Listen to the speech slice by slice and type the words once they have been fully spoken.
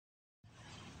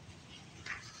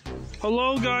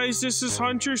Hello guys, this is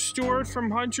Hunter Stewart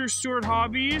from Hunter Stewart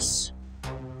Hobbies.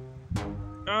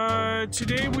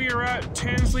 Today we are at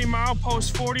Tansley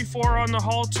Milepost 44 on the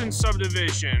Halton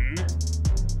Subdivision.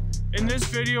 In this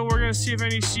video, we're going to see if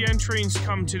any CN trains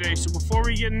come today. So before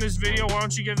we get in this video, why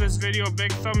don't you give this video a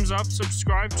big thumbs up,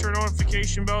 subscribe, turn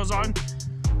notification bells on,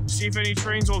 see if any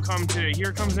trains will come today.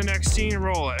 Here comes the next scene,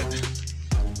 roll it.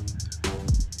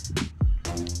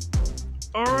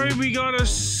 Alright, we got a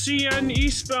CN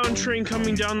eastbound train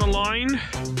coming down the line.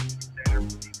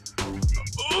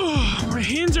 Ugh, my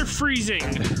hands are freezing.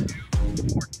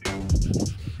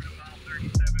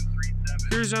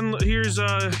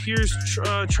 Here's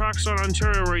Tracks on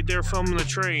Ontario right there filming the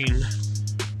train.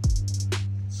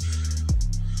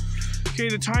 Okay,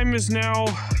 the time is now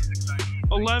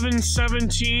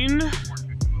 11:17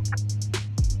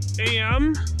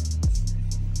 a.m.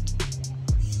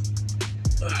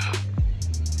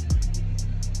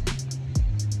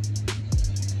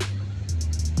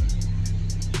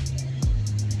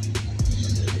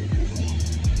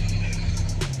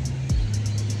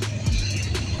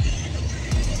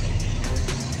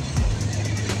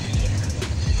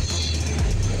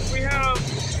 We have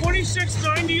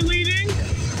 2690 leading,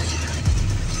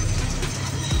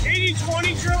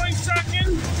 8020 trailing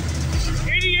second,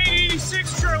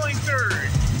 8886 trailing third.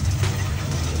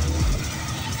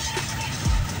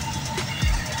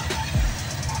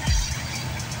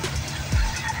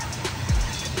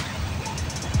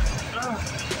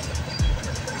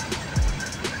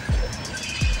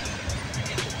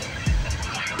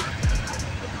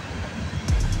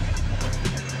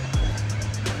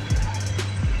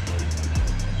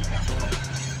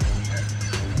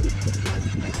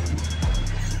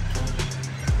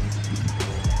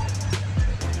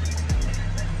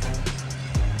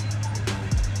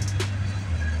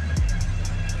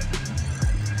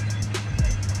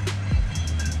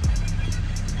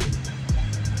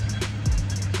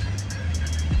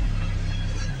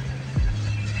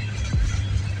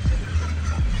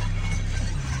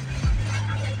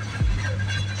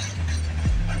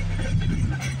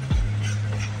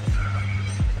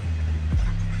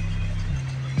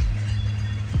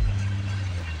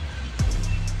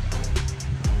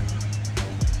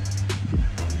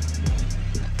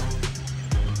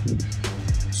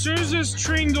 As soon as this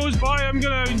train goes by, I'm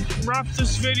gonna wrap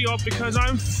this video up because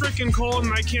I'm freaking cold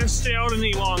and I can't stay out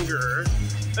any longer.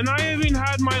 And I haven't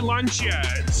had my lunch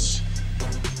yet.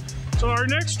 So our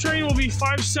next train will be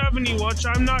 570, which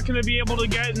I'm not gonna be able to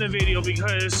get in the video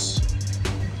because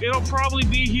it'll probably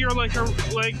be here like by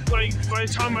the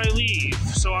time I leave.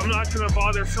 So I'm not gonna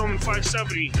bother filming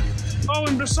 570. Oh,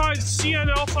 and besides,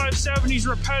 CNL 570 is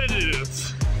repetitive.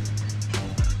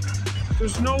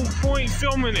 There's no point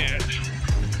filming it.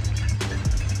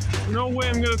 No way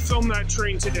I'm gonna film that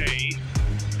train today.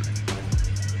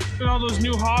 Look at all those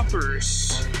new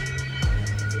hoppers.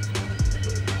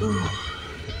 Ugh.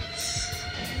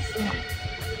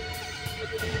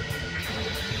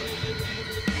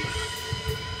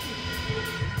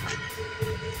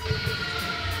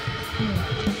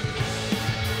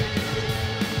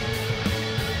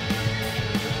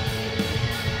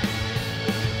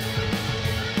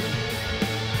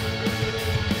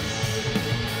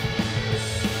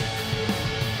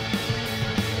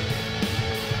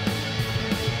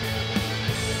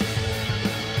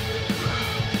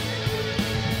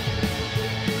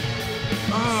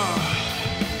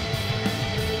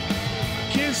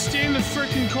 Can't stand the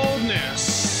freaking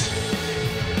coldness.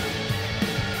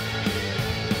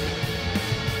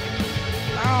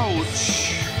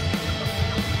 Ouch.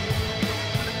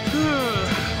 Ugh.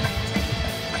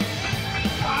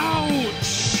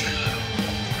 Ouch.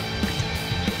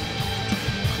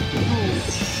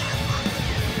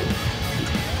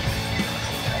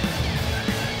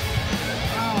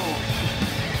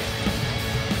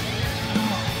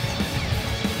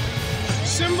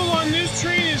 Symbol on this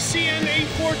train is CN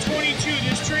A422.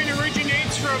 This train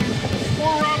originates from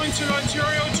Fort Robinson,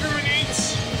 Ontario,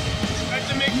 terminates at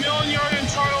the McMillan Yard in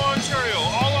Toronto, Ontario.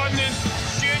 All on this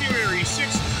January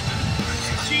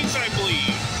 16th, I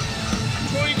believe.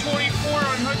 2024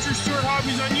 on Hunter Stewart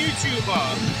Hobbies on YouTube.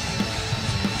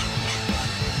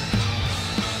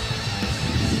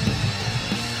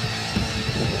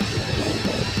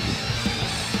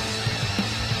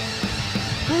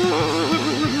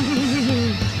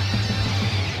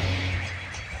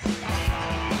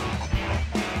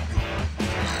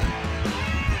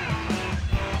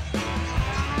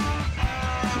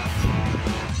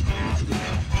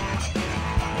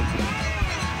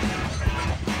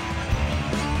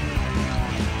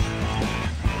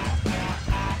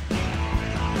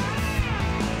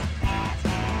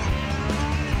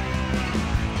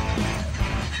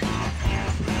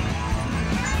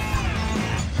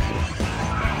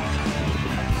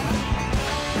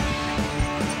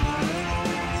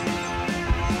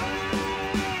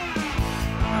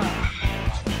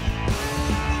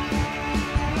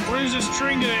 this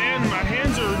string gonna end? My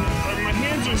hands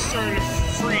are starting to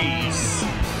freeze.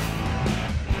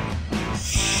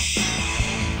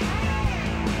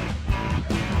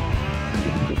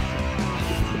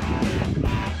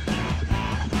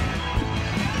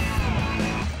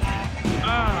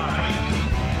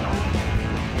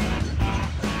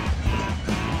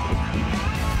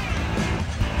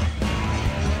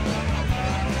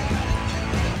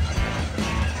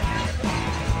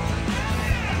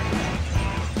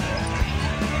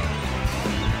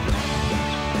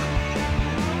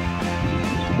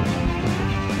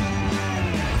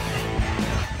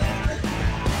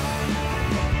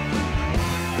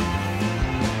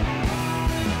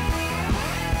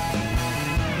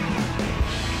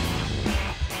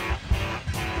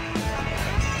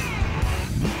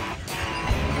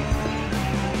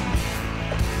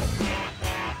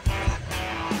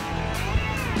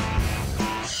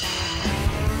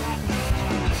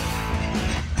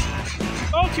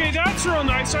 Okay, that's real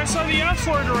nice. I saw the F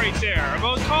word right there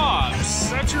about cops.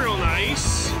 That's real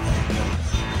nice.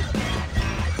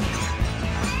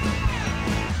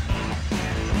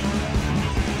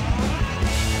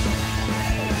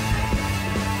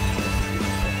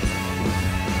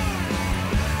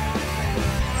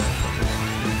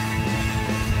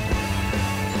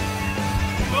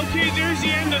 Okay, there's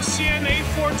the end of CN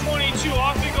A422.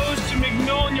 Off it goes to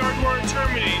McMillan Yard where it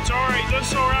terminates. Alright,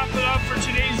 this will wrap it up for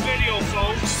today's video,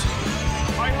 folks.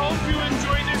 I hope you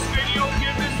enjoyed this video.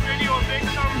 Give this video a big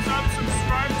thumbs up,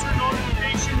 subscribe, turn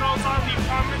notification bells on, leave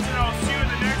comments, and I'll see you in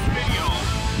the next video.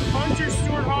 Hunter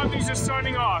Stewart Hobbies is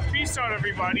signing off. Peace out,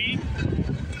 everybody.